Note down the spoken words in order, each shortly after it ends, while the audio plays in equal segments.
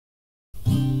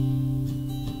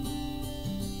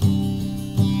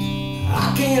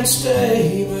can't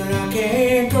stay, but I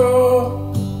can't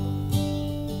go.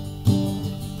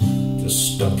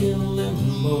 Just stuck in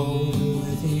limbo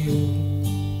with you.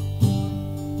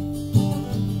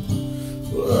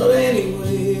 But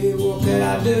anyway, what can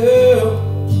I do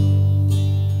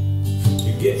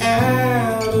to get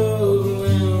out of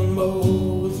limbo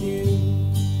with you?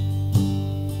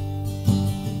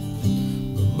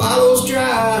 The bottles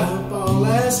dried up all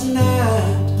last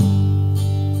night.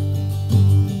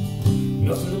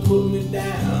 Nothing to put me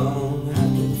down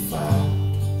after the fight.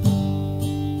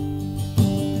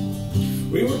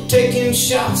 We were taking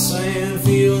shots and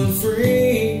feeling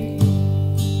free,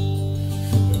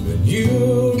 but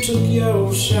you took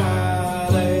your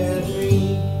shot at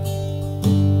me.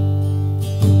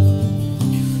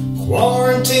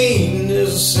 Quarantine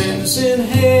is a sentence in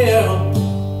hell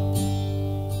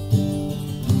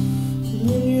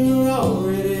when you're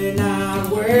already not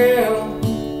well.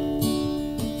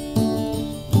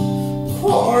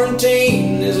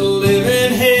 Quarantine is a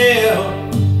living hell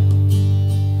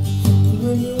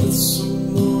when you're with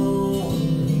someone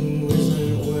who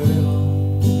isn't well.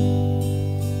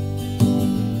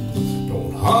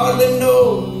 Don't hardly know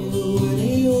you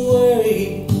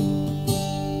anyway.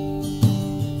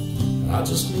 I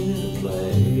just needed a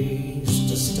place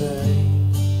to stay.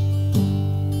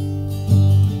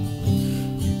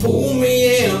 You pull me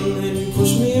in and you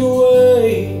push me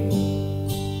away.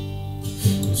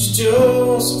 It's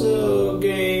just a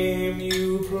game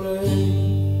you play.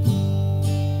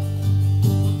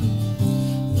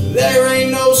 There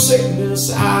ain't no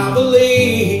sickness, I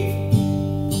believe,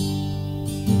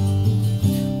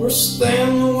 worse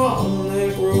than the one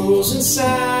that grows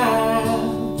inside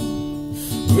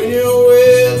when you're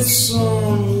with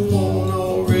someone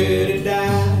already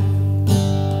died.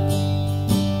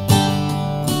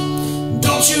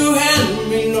 Don't you hand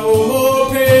me no more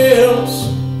pills,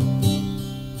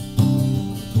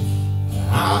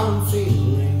 I'm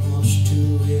feeling much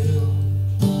too ill.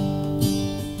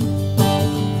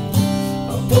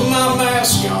 I put my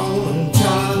mask on and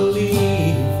try to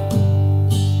leave.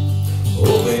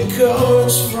 Hope it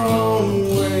covers from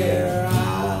where I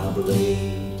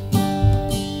bleed.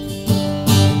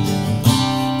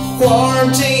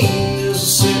 Quarantine is a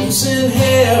sentence in hell.